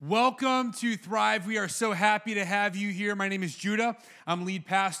Welcome to Thrive. We are so happy to have you here. My name is Judah. I'm lead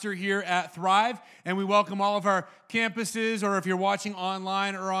pastor here at Thrive, and we welcome all of our campuses, or if you're watching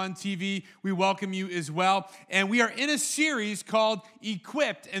online or on TV, we welcome you as well. And we are in a series called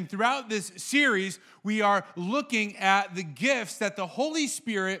Equipped, and throughout this series, we are looking at the gifts that the Holy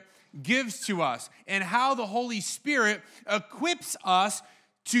Spirit gives to us and how the Holy Spirit equips us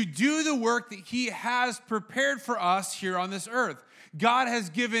to do the work that He has prepared for us here on this earth. God has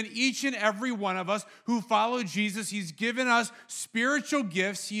given each and every one of us who follow Jesus, He's given us spiritual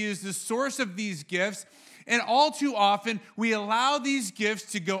gifts. He is the source of these gifts. And all too often, we allow these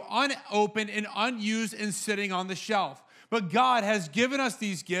gifts to go unopened and unused and sitting on the shelf. But God has given us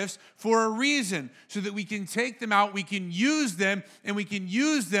these gifts for a reason, so that we can take them out, we can use them, and we can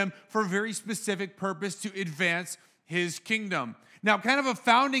use them for a very specific purpose to advance His kingdom. Now, kind of a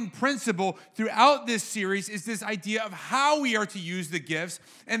founding principle throughout this series is this idea of how we are to use the gifts,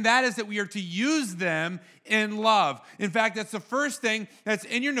 and that is that we are to use them in love. In fact, that's the first thing that's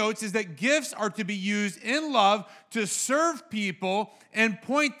in your notes, is that gifts are to be used in love to serve people and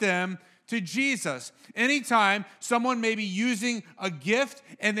point them to Jesus. Anytime someone may be using a gift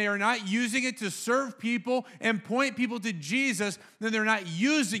and they are not using it to serve people and point people to Jesus, then they're not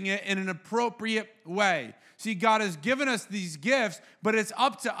using it in an appropriate way. See, God has given us these gifts, but it's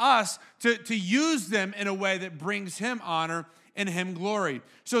up to us to use them in a way that brings Him honor and Him glory.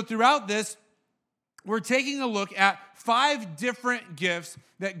 So throughout this, we're taking a look at 5 different gifts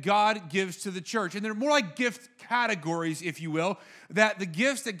that God gives to the church. And they're more like gift categories, if you will, that the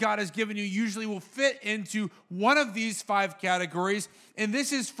gifts that God has given you usually will fit into one of these 5 categories. And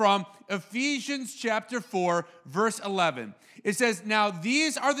this is from Ephesians chapter 4, verse 11. It says, "Now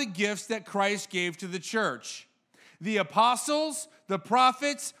these are the gifts that Christ gave to the church: the apostles, the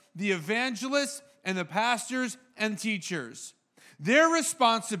prophets, the evangelists, and the pastors and teachers. Their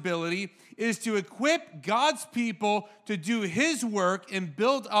responsibility is to equip God's people to do His work and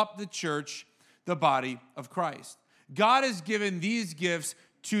build up the church, the body of Christ." God has given these gifts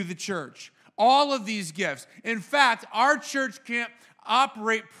to the church. All of these gifts. In fact, our church can't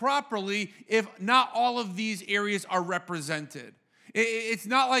operate properly if not all of these areas are represented. It's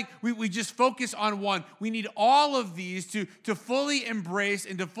not like we just focus on one. We need all of these to fully embrace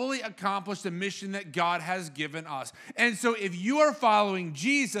and to fully accomplish the mission that God has given us. And so if you are following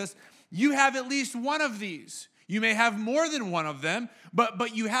Jesus, you have at least one of these. You may have more than one of them,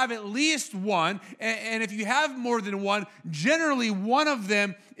 but you have at least one. And if you have more than one, generally one of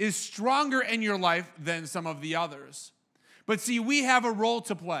them is stronger in your life than some of the others. But see, we have a role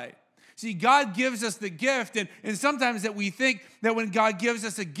to play. See, God gives us the gift, and sometimes that we think that when God gives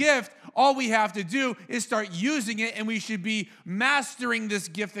us a gift, all we have to do is start using it, and we should be mastering this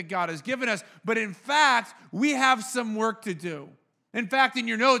gift that God has given us. But in fact, we have some work to do. In fact, in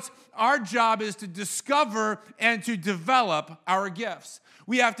your notes, our job is to discover and to develop our gifts.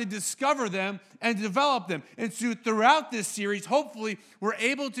 We have to discover them and develop them. And so throughout this series, hopefully, we're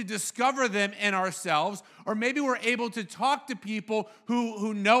able to discover them in ourselves, or maybe we're able to talk to people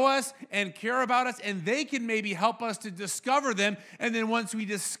who know us and care about us, and they can maybe help us to discover them. And then once we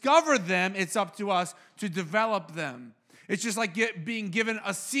discover them, it's up to us to develop them. It's just like being given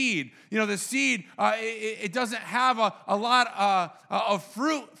a seed. You know, the seed, it doesn't have a lot of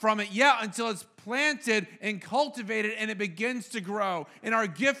fruit from it yet until it's planted and cultivated and it begins to grow. And our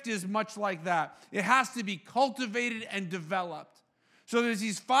gift is much like that. It has to be cultivated and developed. So there's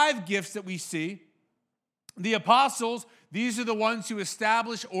these 5 gifts that we see. The apostles, these are the ones who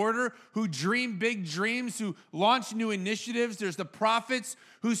establish order, who dream big dreams, who launch new initiatives. There's the prophets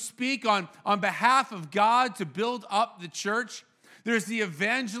who speak on behalf of God to build up the church. There's the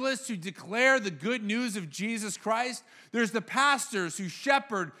evangelists who declare the good news of Jesus Christ. There's the pastors who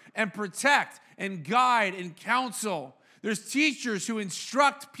shepherd and protect and guide and counsel. There's teachers who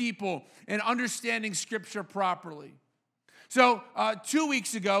instruct people in understanding Scripture properly. So 2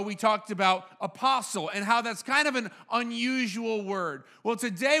 weeks ago, we talked about apostle and how that's kind of an unusual word. Well,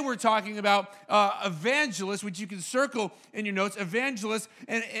 today we're talking about evangelist, which you can circle in your notes, evangelist,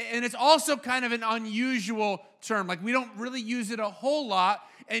 and it's also kind of an unusual term. Like, we don't really use it a whole lot,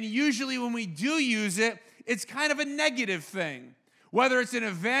 and usually when we do use it, it's kind of a negative thing. Whether it's an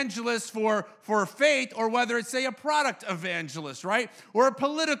evangelist for faith, or whether it's, say, a product evangelist, right? Or a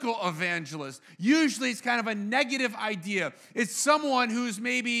political evangelist. Usually it's kind of a negative idea. It's someone who's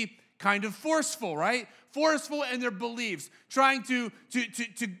maybe kind of forceful, right? Forceful in their beliefs, trying to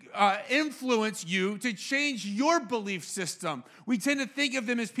influence you to change your belief system. We tend to think of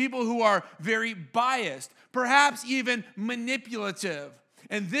them as people who are very biased, perhaps even manipulative.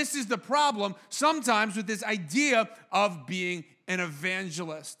 And this is the problem sometimes with this idea of being an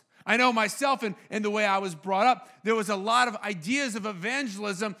evangelist. I know myself and the way I was brought up, there was a lot of ideas of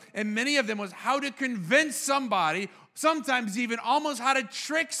evangelism, and many of them was how to convince somebody, sometimes even almost how to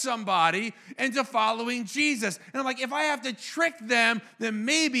trick somebody into following Jesus. And I'm like, if I have to trick them, then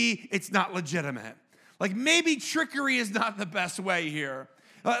maybe it's not legitimate. Like maybe trickery is not the best way here.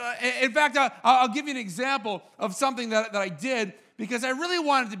 In fact, I'll give you an example of something that I did because I really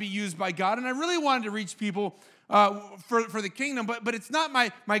wanted to be used by God, and I really wanted to reach people for the kingdom, but it's not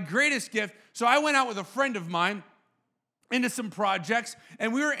my greatest gift. So I went out with a friend of mine into some projects,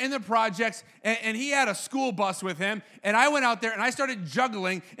 and we were in the projects, and he had a school bus with him, and I went out there, and I started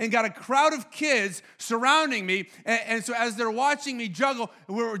juggling, and got a crowd of kids surrounding me, and so as they're watching me juggle,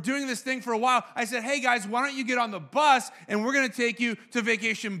 we were doing this thing for a while, I said, hey guys, why don't you get on the bus, and we're going to take you to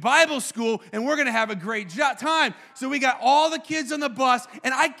Vacation Bible School, and we're going to have a great time. So we got all the kids on the bus,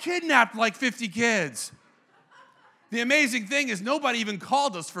 and I kidnapped like 50 kids. The amazing thing is nobody even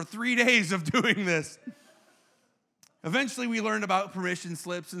called us for 3 days of doing this. Eventually, we learned about permission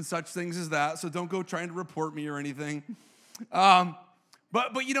slips and such things as that, so don't go trying to report me or anything. But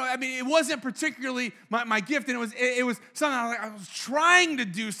you know, I mean, it wasn't particularly my gift, and it was something I was trying to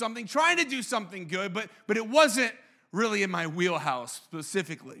do something good, but it wasn't really in my wheelhouse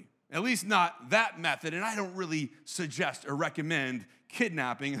specifically, at least not that method, and I don't really suggest or recommend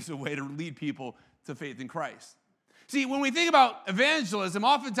kidnapping as a way to lead people to faith in Christ. See, when we think about evangelism,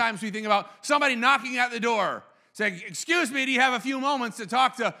 oftentimes we think about somebody knocking at the door, saying, excuse me, do you have a few moments to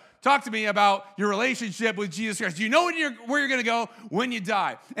talk to me about your relationship with Jesus Christ? Do you know where you're going to go when you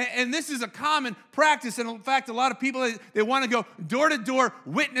die? And this is a common practice. And in fact, a lot of people, they want to go door-to-door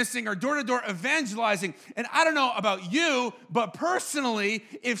witnessing or door-to-door evangelizing. And I don't know about you, but personally,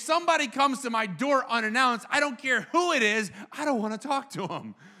 if somebody comes to my door unannounced, I don't care who it is, I don't want to talk to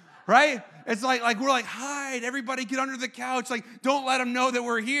them. Right? It's like we're like, hide, everybody get under the couch. Like, don't let them know that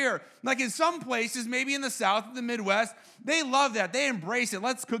we're here. Like in some places, maybe in the South, the Midwest, they love that. They embrace it.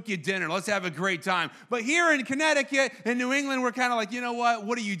 Let's cook you dinner. Let's have a great time. But here in Connecticut and New England, we're kind of like, you know what?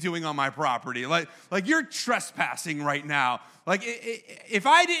 What are you doing on my property? Like you're trespassing right now. Like if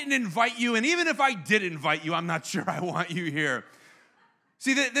I didn't invite you, and even if I did invite you, I'm not sure I want you here.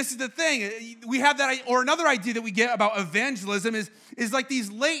 See, this is the thing. We have that, or another idea that we get about evangelism is like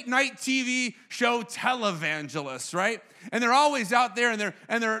these late night TV show televangelists, right? And they're always out there, and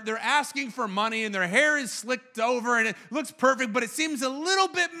they're asking for money, and their hair is slicked over, and it looks perfect, but it seems a little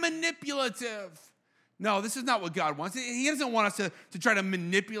bit manipulative. No, this is not what God wants. He doesn't want us to try to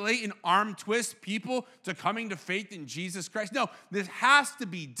manipulate and arm twist people to coming to faith in Jesus Christ. No, this has to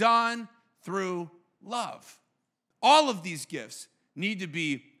be done through love. All of these gifts need to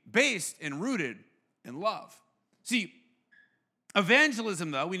be based and rooted in love. See,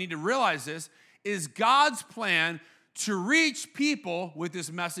 evangelism, though, we need to realize this, is God's plan to reach people with this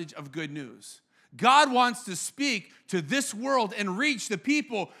message of good news. God wants to speak to this world and reach the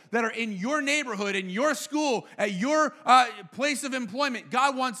people that are in your neighborhood, in your school, at your place of employment.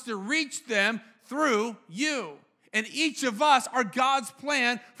 God wants to reach them through you. And each of us are God's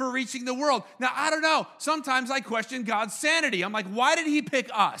plan for reaching the world. Now, I don't know. Sometimes I question God's sanity. I'm like, why did he pick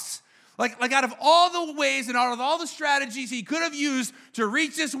us? Like out of all the ways and out of all the strategies he could have used to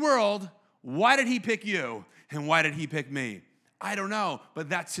reach this world, why did he pick you? And why did he pick me? I don't know, but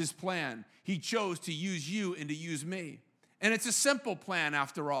that's his plan. He chose to use you and to use me. And it's a simple plan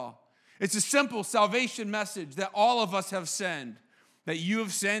after all. It's a simple salvation message that all of us have sinned. That you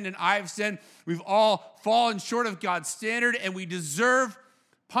have sinned and I have sinned. We've all fallen short of God's standard, and we deserve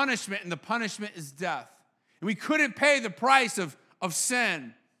punishment, and the punishment is death. And we couldn't pay the price of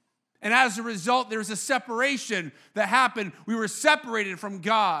sin. And as a result, there's a separation that happened. We were separated from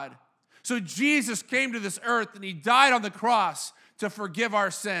God. So Jesus came to this earth, and he died on the cross to forgive our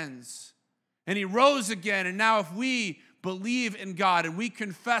sins. And he rose again, and now if we believe in God and we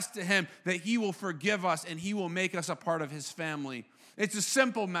confess to him, that he will forgive us and he will make us a part of his family. It's a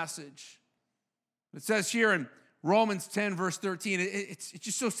simple message. It says here in Romans 10, verse 13, it's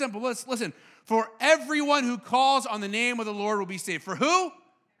just so simple. Listen, for everyone who calls on the name of the Lord will be saved. For who?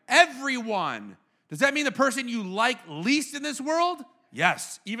 Everyone. Does that mean the person you like least in this world?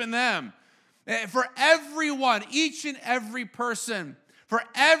 Yes, even them. For everyone, each and every person, for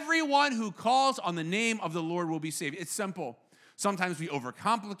everyone who calls on the name of the Lord will be saved. It's simple. Sometimes we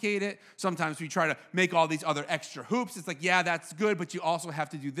overcomplicate it. Sometimes we try to make all these other extra hoops. It's like, yeah, that's good, but you also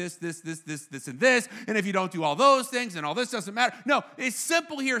have to do this, and this. And if you don't do all those things, then all this doesn't matter. No, it's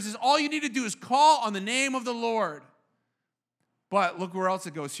simple here. It says all you need to do is call on the name of the Lord. But look where else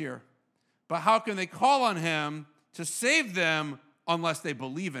it goes here. But how can they call on him to save them unless they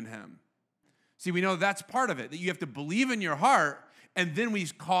believe in him? See, we know that's part of it, that you have to believe in your heart, and then we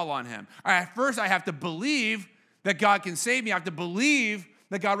call on him. All right, first I have to believe that God can save me. I have to believe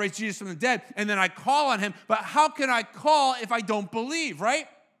that God raised Jesus from the dead, and then I call on him. But how can I call if I don't believe, right?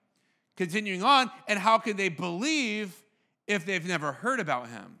 Continuing on, and how can they believe if they've never heard about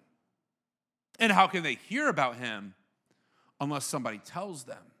him? And how can they hear about him unless somebody tells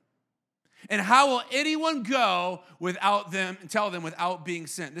them? And how will anyone go without them and tell them without being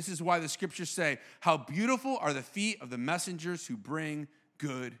sent? This is why the scriptures say, how beautiful are the feet of the messengers who bring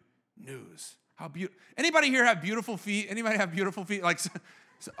good news. How beautiful. Anybody here have beautiful feet? Anybody have beautiful feet?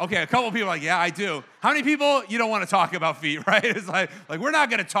 Okay, a couple of people are like, yeah, I do. How many people, you don't want to talk about feet, right? It's like we're not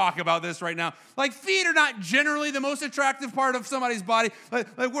going to talk about this right now. Like, feet are not generally the most attractive part of somebody's body. Like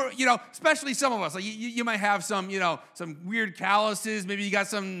we're, especially some of us. Like, you might have some, some weird calluses. Maybe you got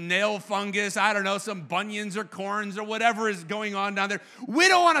some nail fungus. I don't know, some bunions or corns or whatever is going on down there. We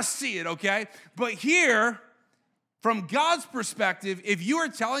don't want to see it, okay? But here, from God's perspective, if you are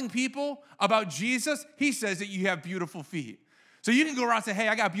telling people about Jesus, he says that you have beautiful feet. So you can go around and say, hey,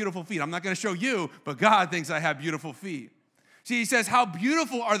 I got beautiful feet. I'm not going to show you, but God thinks I have beautiful feet. See, he says, how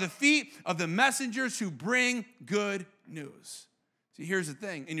beautiful are the feet of the messengers who bring good news. See, here's the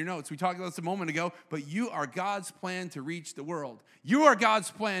thing. In your notes, we talked about this a moment ago, but you are God's plan to reach the world. You are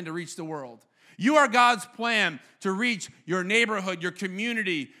God's plan to reach the world. You are God's plan to reach your neighborhood, your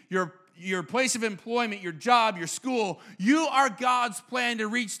community, your place of employment, your job, your school. You are God's plan to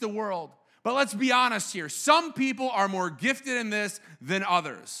reach the world. But let's be honest here. Some people are more gifted in this than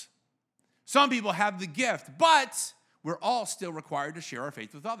others. Some people have the gift, but we're all still required to share our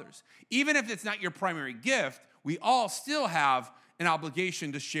faith with others. Even if it's not your primary gift, we all still have an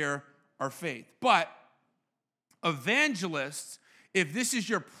obligation to share our faith. But evangelists, if this is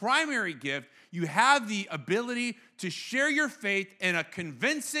your primary gift, you have the ability to share your faith in a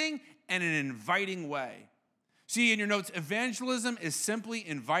convincing and an inviting way. See, in your notes, evangelism is simply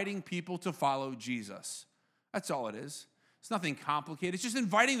inviting people to follow Jesus. That's all it is. It's nothing complicated. It's just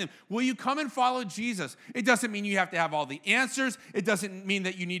inviting them. Will you come and follow Jesus? It doesn't mean you have to have all the answers. It doesn't mean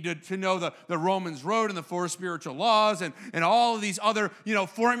that you need to know the Romans road and the 4 spiritual laws and all of these other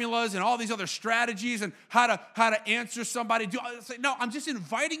formulas and all these other strategies and how to answer somebody. No, I'm just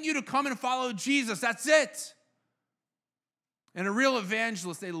inviting you to come and follow Jesus. That's it. And a real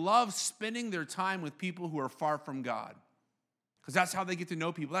evangelist, they love spending their time with people who are far from God. Because that's how they get to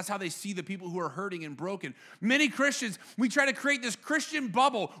know people. That's how they see the people who are hurting and broken. Many Christians, we try to create this Christian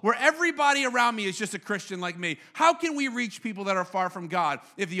bubble where everybody around me is just a Christian like me. How can we reach people that are far from God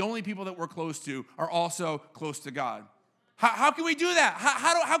if the only people that we're close to are also close to God? How can we do that?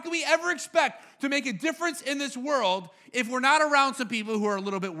 How can we ever expect to make a difference in this world if we're not around some people who are a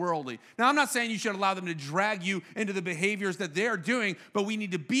little bit worldly? Now, I'm not saying you should allow them to drag you into the behaviors that they're doing, but we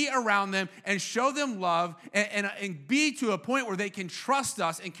need to be around them and show them love and be to a point where they can trust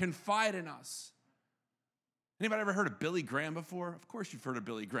us and confide in us. Anybody ever heard of Billy Graham before? Of course you've heard of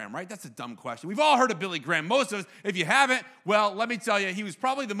Billy Graham, right? That's a dumb question. We've all heard of Billy Graham. Most of us, if you haven't, well, let me tell you, he was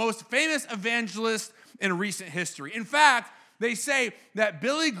probably the most famous evangelist in recent history. In fact, they say that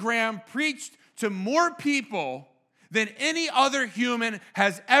Billy Graham preached to more people than any other human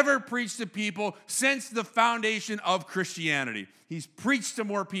has ever preached to people since the foundation of Christianity. He's preached to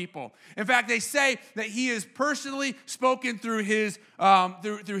more people. In fact, they say that he has personally spoken through his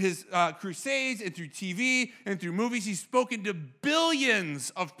crusades and through TV and through movies. He's spoken to billions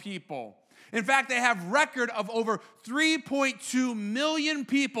of people. In fact, they have record of over 3.2 million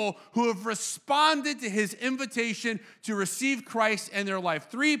people who have responded to his invitation to receive Christ in their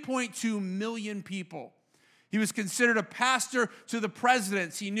life. 3.2 million people. He was considered a pastor to the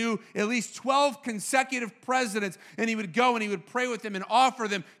presidents. He knew at least 12 consecutive presidents, and he would go and he would pray with them and offer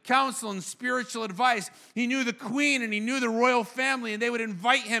them counsel and spiritual advice. He knew the queen and he knew the royal family, and they would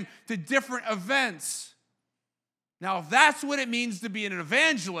invite him to different events. Now, if that's what it means to be an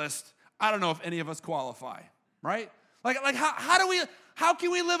evangelist, I don't know if any of us qualify, right? Like how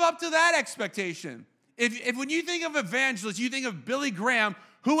can we live up to that expectation? If when you think of evangelists, you think of Billy Graham,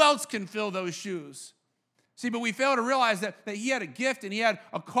 who else can fill those shoes? See, but we fail to realize that he had a gift and he had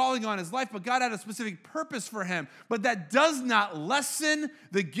a calling on his life, but God had a specific purpose for him. But that does not lessen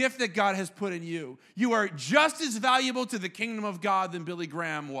the gift that God has put in you. You are just as valuable to the kingdom of God than Billy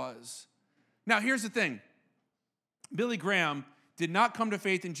Graham was. Now, here's the thing. Billy Graham did not come to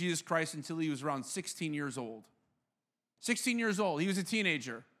faith in Jesus Christ until he was around 16 years old. 16 years old. He was a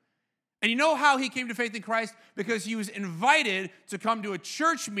teenager. And you know how he came to faith in Christ? Because he was invited to come to a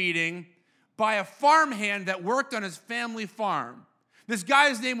church meeting by a farmhand that worked on his family farm. This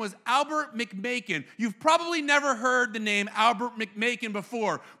guy's name was Albert McMakin. You've probably never heard the name Albert McMakin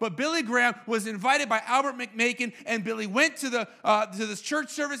before, but Billy Graham was invited by Albert McMakin, and Billy went to this church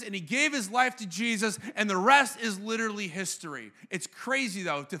service, and he gave his life to Jesus, and the rest is literally history. It's crazy,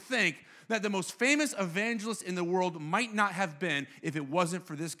 though, to think that the most famous evangelist in the world might not have been if it wasn't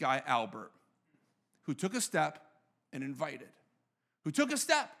for this guy, Albert, who took a step and invited, who took a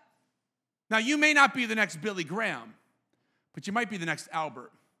step. Now, you may not be the next Billy Graham, but you might be the next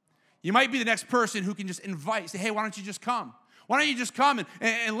Albert. You might be the next person who can just invite, say, hey, why don't you just come? Why don't you just come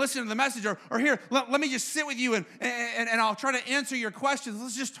and listen to the message? Or here, let me just sit with you and I'll try to answer your questions.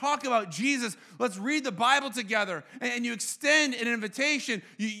 Let's just talk about Jesus. Let's read the Bible together. And you extend an invitation.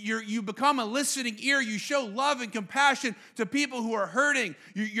 You become a listening ear. You show love and compassion to people who are hurting.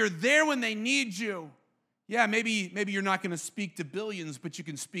 You're there when they need you. Yeah, maybe you're not going to speak to billions, but you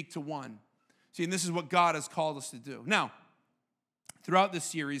can speak to one. See, and this is what God has called us to do. Now, throughout this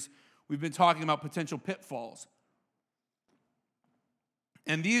series, we've been talking about potential pitfalls.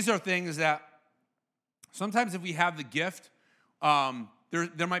 And these are things that sometimes if we have the gift,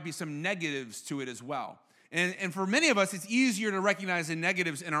 there might be some negatives to it as well. And for many of us, it's easier to recognize the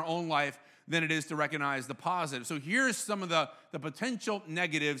negatives in our own life than it is to recognize the positive. So here's some of the potential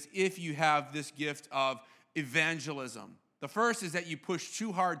negatives if you have this gift of evangelism. The first is that you push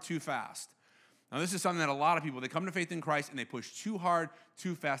too hard, too fast. Now, this is something that a lot of people, they come to faith in Christ and they push too hard,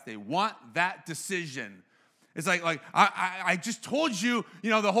 too fast. They want that decision. It's like I just told you,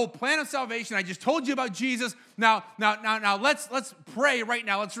 the whole plan of salvation. I just told you about Jesus. Now, let's pray right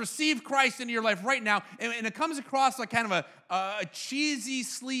now. Let's receive Christ into your life right now. And it comes across like kind of a cheesy,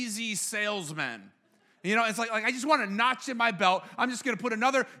 sleazy salesman. It's like I just want a notch in my belt. I'm just going to put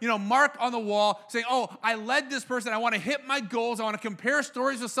another, mark on the wall saying, oh, I led this person. I want to hit my goals. I want to compare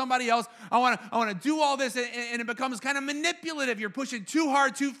stories with somebody else. I want to do all this. And it becomes kind of manipulative. You're pushing too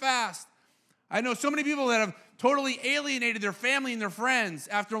hard, too fast. I know so many people that have totally alienated their family and their friends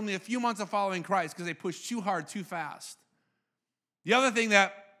after only a few months of following Christ because they push too hard, too fast. The other thing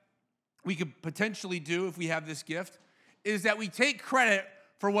that we could potentially do if we have this gift is that we take credit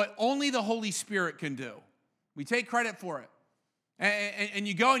for what only the Holy Spirit can do. We take credit for it. And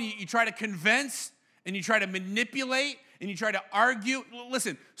you go and you try to convince and you try to manipulate and you try to argue.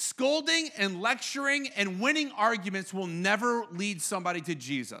 Listen, scolding and lecturing and winning arguments will never lead somebody to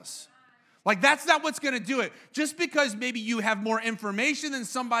Jesus. Like, that's not what's going to do it. Just because maybe you have more information than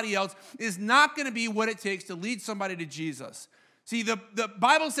somebody else is not going to be what it takes to lead somebody to Jesus. See, the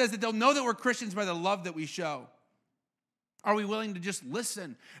Bible says that they'll know that we're Christians by the love that we show. Are we willing to just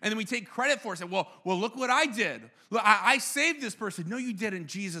listen? And then we take credit for it. Say, well, look what I did. Look, I saved this person. No, you didn't.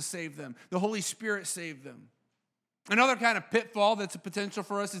 Jesus saved them. The Holy Spirit saved them. Another kind of pitfall that's a potential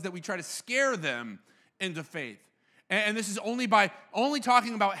for us is that we try to scare them into faith. And this is only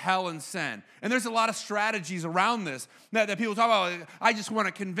talking about hell and sin. And there's a lot of strategies around this that people talk about. Like, I just want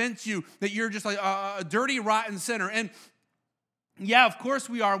to convince you that you're just like a dirty, rotten sinner. And yeah, of course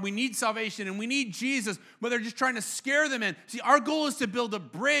we are. We need salvation and we need Jesus, but they're just trying to scare them in. See, our goal is to build a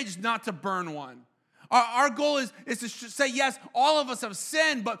bridge, not to burn one. Our goal is to say, yes, all of us have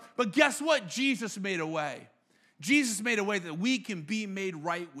sinned, but guess what? Jesus made a way. Jesus made a way that we can be made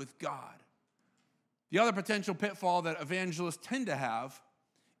right with God. The other potential pitfall that evangelists tend to have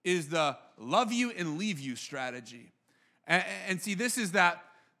is the love you and leave you strategy. And see, this is that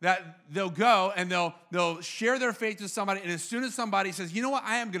they'll go and they'll share their faith with somebody, and as soon as somebody says, you know what,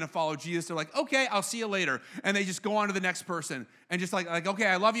 I am going to follow Jesus, they're like, okay, I'll see you later. And they just go on to the next person and just like okay,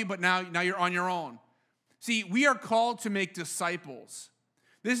 I love you, but now you're on your own. See, we are called to make disciples.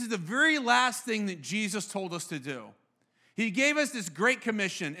 This is the very last thing that Jesus told us to do. He gave us this great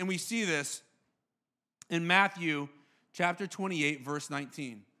commission, and we see this in Matthew chapter 28, verse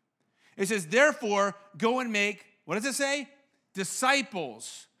 19. It says, therefore, go and make, what does it say?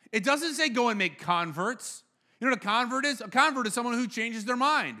 Disciples. It doesn't say go and make converts. You know what a convert is? A convert is someone who changes their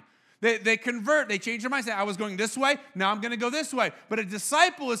mind. They convert, they change their mind, say, I was going this way, now I'm going to go this way. But a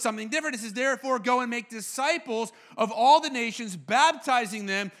disciple is something different. It says, therefore, go and make disciples of all the nations, baptizing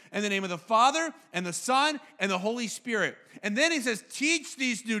them in the name of the Father and the Son and the Holy Spirit. And then he says, teach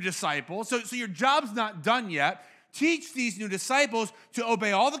these new disciples. So your job's not done yet. Teach these new disciples to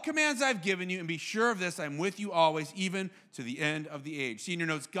obey all the commands I've given you, and be sure of this, I'm with you always, even to the end of the age. See, in your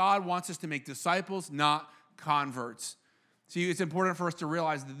notes, God wants us to make disciples, not converts. See, it's important for us to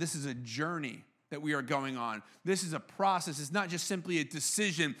realize that this is a journey that we are going on. This is a process. It's not just simply a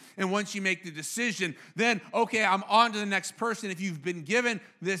decision. And once you make the decision, then, okay, I'm on to the next person. If you've been given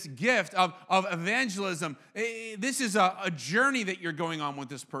this gift of evangelism, this is a journey that you're going on with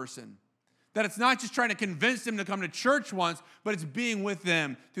this person. That it's not just trying to convince them to come to church once, but it's being with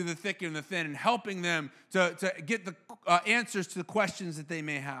them through the thick and the thin and helping them to get the answers to the questions that they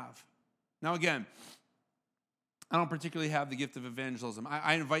may have. Now, again, I don't particularly have the gift of evangelism.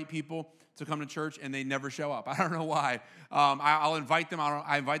 I invite people to come to church, and they never show up. I don't know why. I'll invite them.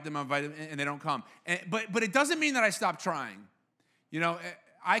 I invite them, and they don't come. But it doesn't mean that I stop trying.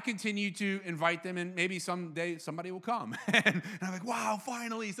 I continue to invite them, and maybe someday somebody will come. And I'm like, wow,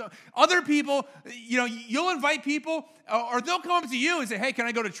 finally. So other people, you'll invite people, or they'll come up to you and say, hey, can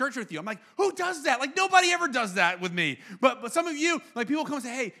I go to church with you? I'm like, who does that? Like, nobody ever does that with me. But some of you, like, people come and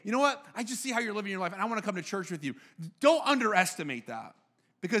say, hey, you know what? I just see how you're living your life, and I want to come to church with you. Don't underestimate that,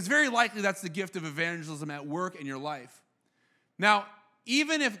 because very likely that's the gift of evangelism at work in your life. Now,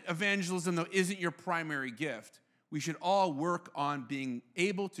 even if evangelism, though, isn't your primary gift, we should all work on being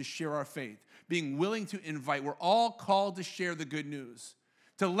able to share our faith, being willing to invite. We're all called to share the good news,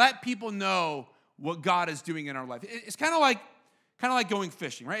 to let people know what God is doing in our life. It's kind of like going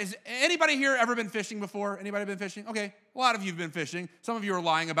fishing, right? Has anybody here ever been fishing before? Anybody been fishing? Okay, a lot of you have been fishing. Some of you are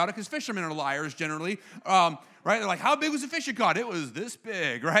lying about it, because fishermen are liars generally, right? They're like, how big was the fish you caught? It was this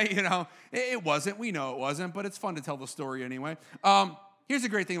big, right? It wasn't. We know it wasn't, but it's fun to tell the story anyway. Here's the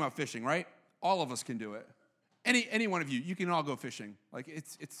great thing about fishing, right? All of us can do it. Any one of you can all go fishing. Like,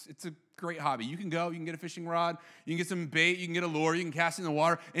 it's a great hobby. You can go, you can get a fishing rod, you can get some bait, you can get a lure, you can cast it in the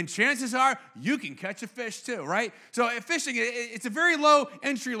water, and chances are you can catch a fish too, right? So fishing, it's a very low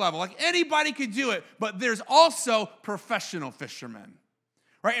entry level. Like, anybody could do it, but there's also professional fishermen.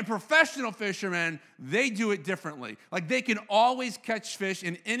 Right? And professional fishermen, they do it differently. Like, they can always catch fish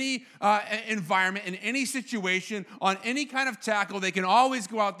in any environment, in any situation, on any kind of tackle. They can always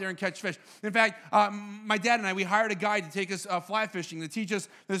go out there and catch fish. In fact, my dad and I, we hired a guide to take us fly fishing, to teach us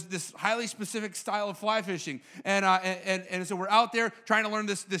this highly specific style of fly fishing. And so we're out there trying to learn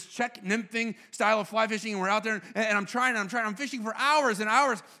this check nymphing style of fly fishing, and we're out there, and I'm fishing for hours and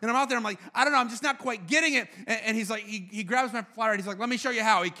hours, and I'm out there, I'm like, I don't know, I'm just not quite getting it. And he's like, he grabs my fly rod, he's like, let me show you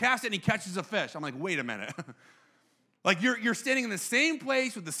how. He casts it and he catches a fish. I'm like, wait a minute. Like, you're standing in the same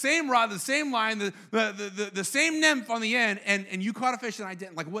place with the same rod, the same line, the same nymph on the end, and you caught a fish and I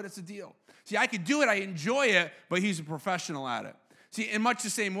didn't. Like, what is the deal? See, I could do it, I enjoy it, but he's a professional at it. See, in much the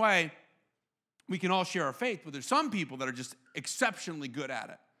same way, we can all share our faith, but there's some people that are just exceptionally good at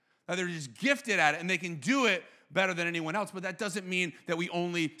it. That they're just gifted at it, and they can do it better than anyone else, but that doesn't mean that we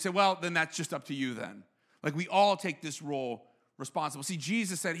only say, well, then that's just up to you then. Like, we all take this role responsible. See,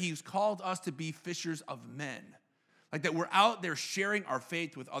 Jesus said he's called us to be fishers of men. Like, that we're out there sharing our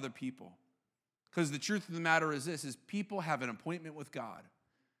faith with other people. Because the truth of the matter is this, is people have an appointment with God.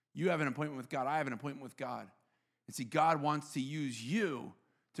 You have an appointment with God. I have an appointment with God. And see, God wants to use you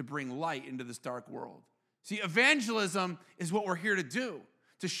to bring light into this dark world. See, evangelism is what we're here to do,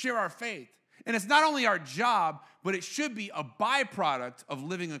 to share our faith. And it's not only our job, but it should be a byproduct of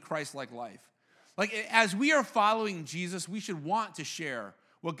living a Christ-like life. Like, as we are following Jesus, we should want to share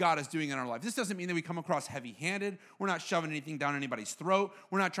what God is doing in our life. This doesn't mean that we come across heavy-handed. We're not shoving anything down anybody's throat.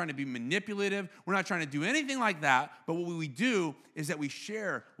 We're not trying to be manipulative. We're not trying to do anything like that. But what we do is that we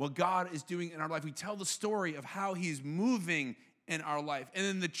share what God is doing in our life. We tell the story of how he's moving in our life. And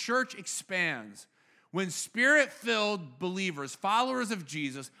then the church expands when Spirit-filled believers, followers of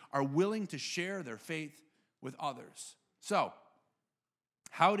Jesus, are willing to share their faith with others. So,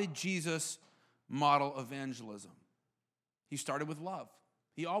 how did Jesus model evangelism? He started with love.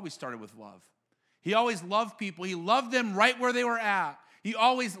 He always started with love. He always loved people. He loved them right where they were at. He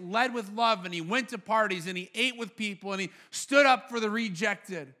always led with love, and he went to parties, and he ate with people, and he stood up for the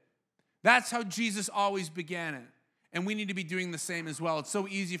rejected. That's how Jesus always began it. And we need to be doing the same as well. It's so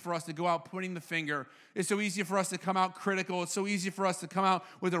easy for us to go out pointing the finger. It's so easy for us to come out critical. It's so easy for us to come out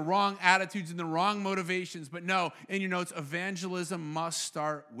with the wrong attitudes and the wrong motivations. But no, in your notes, evangelism must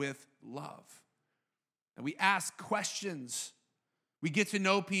start with love. And we ask questions. We get to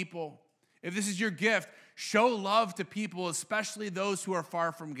know people. If this is your gift, show love to people, especially those who are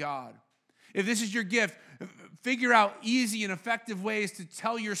far from God. If this is your gift, figure out easy and effective ways to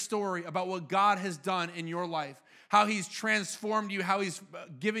tell your story about what God has done in your life, how he's transformed you, how he's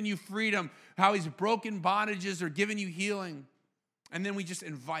given you freedom, how he's broken bondages or given you healing. And then we just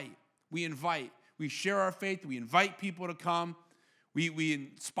invite. We invite. We share our faith. We invite people to come. We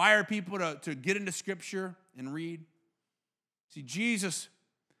inspire people to get into Scripture and read. See, Jesus,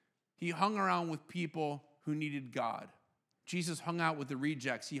 he hung around with people who needed God. Jesus hung out with the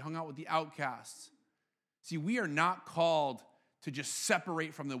rejects. He hung out with the outcasts. See, we are not called to just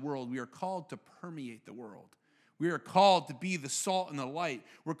separate from the world. We are called to permeate the world. We are called to be the salt and the light.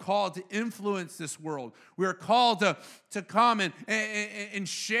 We're called to influence this world. We are called to come and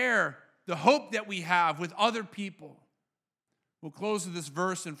share the hope that we have with other people. We'll close with this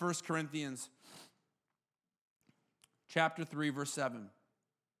verse in 1 Corinthians chapter 3, verse 7. It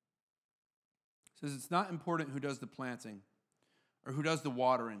says, it's not important who does the planting or who does the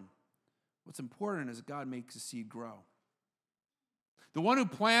watering. What's important is that God makes the seed grow. The one who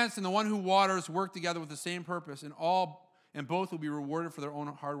plants and the one who waters work together with the same purpose, and both will be rewarded for their own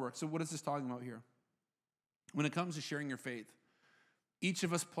hard work. So what is this talking about here? When it comes to sharing your faith, each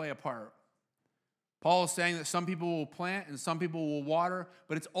of us play a part. Paul is saying that some people will plant and some people will water,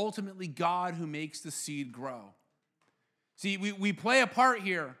 but it's ultimately God who makes the seed grow. See, we play a part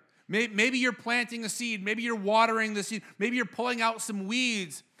here. Maybe you're planting a seed. Maybe you're watering the seed. Maybe you're pulling out some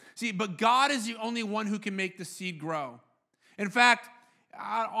weeds. See, but God is the only one who can make the seed grow. In fact,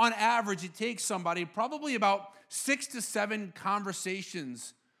 on average, it takes somebody probably about 6 to 7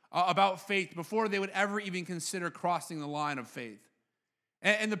 conversations about faith before they would ever even consider crossing the line of faith.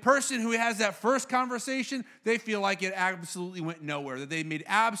 And the person who has that first conversation, they feel like it absolutely went nowhere, that they made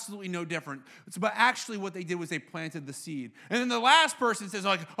absolutely no difference. But actually what they did was they planted the seed. And then the last person says,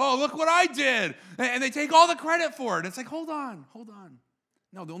 like, oh, look what I did. And they take all the credit for it. It's like, hold on.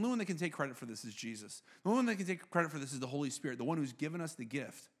 No, the only one that can take credit for this is Jesus. The only one that can take credit for this is the Holy Spirit, the one who's given us the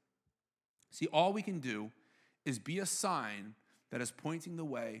gift. See, all we can do is be a sign that is pointing the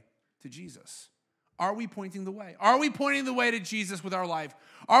way to Jesus. Are we pointing the way? Are we pointing the way to Jesus with our life?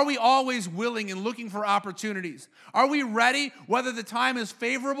 Are we always willing and looking for opportunities? Are we ready whether the time is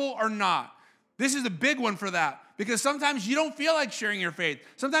favorable or not? This is a big one for that, because sometimes you don't feel like sharing your faith.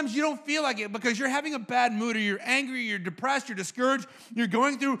 Sometimes you don't feel like it because you're having a bad mood, or you're angry, you're depressed, you're discouraged, you're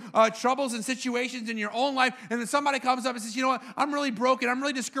going through troubles and situations in your own life, and then somebody comes up and says, you know what, I'm really broken, I'm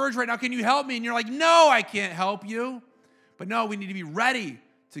really discouraged right now, can you help me? And you're like, no, I can't help you. But no, we need to be ready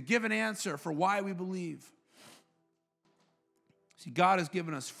to give an answer for why we believe. See, God has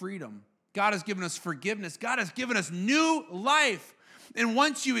given us freedom. God has given us forgiveness. God has given us new life. And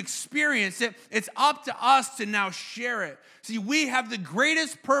once you experience it, it's up to us to now share it. See, we have the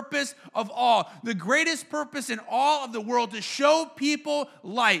greatest purpose of all, the greatest purpose in all of the world, to show people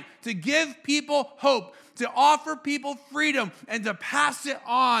light, to give people hope, to offer people freedom, and to pass it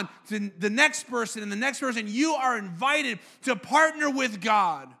on to the next person and the next person. You are invited to partner with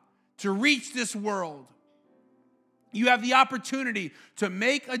God to reach this world. You have the opportunity to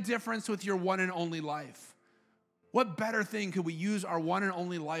make a difference with your one and only life. What better thing could we use our one and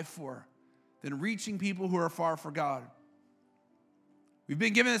only life for than reaching people who are far from God? We've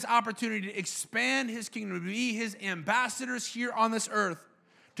been given this opportunity to expand his kingdom, to be his ambassadors here on this earth,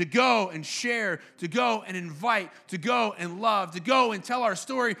 to go and share, to go and invite, to go and love, to go and tell our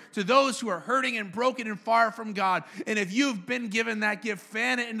story to those who are hurting and broken and far from God. And if you've been given that gift,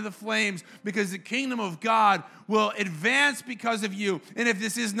 fan it into the flames, because the kingdom of God will advance because of you. And if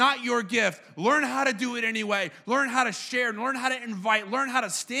this is not your gift, learn how to do it anyway. Learn how to share, learn how to invite, learn how to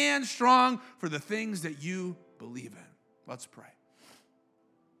stand strong for the things that you believe in. Let's pray.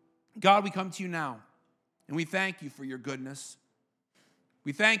 God, we come to you now, and we thank you for your goodness.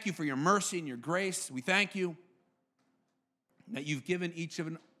 We thank you for your mercy and your grace. We thank you that you've given each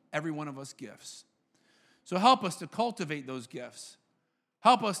and every one of us gifts. So help us to cultivate those gifts.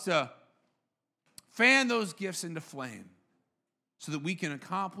 Help us to fan those gifts into flame so that we can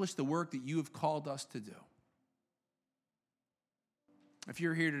accomplish the work that you have called us to do. If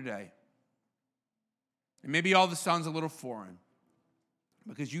you're here today, and maybe all this sounds a little foreign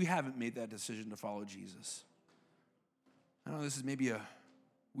because you haven't made that decision to follow Jesus. I know this is maybe a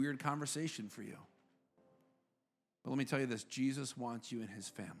weird conversation for you. But let me tell you this, Jesus wants you in his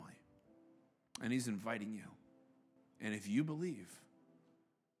family. And he's inviting you. And if you believe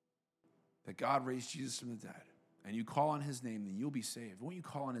that God raised Jesus from the dead, and you call on his name, then you'll be saved. Won't you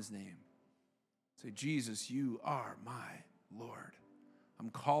call on his name? Say, Jesus, you are my Lord.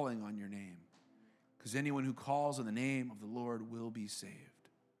 I'm calling on your name. Because anyone who calls on the name of the Lord will be saved.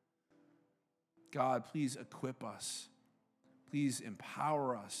 God, please equip us. Please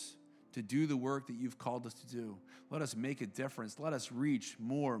empower us to do the work that you've called us to do. Let us make a difference. Let us reach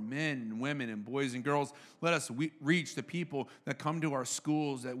more men and women and boys and girls. Let us reach the people that come to our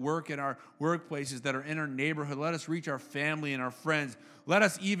schools, that work in our workplaces, that are in our neighborhood. Let us reach our family and our friends. Let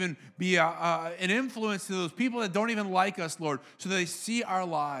us even be an influence to those people that don't even like us, Lord, so they see our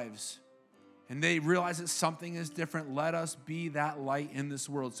lives and they realize that something is different. Let us be that light in this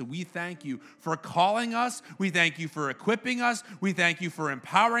world. So we thank you for calling us. We thank you for equipping us. We thank you for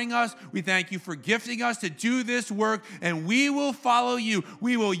empowering us. We thank you for gifting us to do this work, and we will follow you.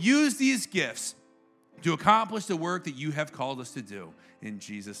 We will use these gifts to accomplish the work that you have called us to do. In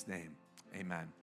Jesus' name, amen.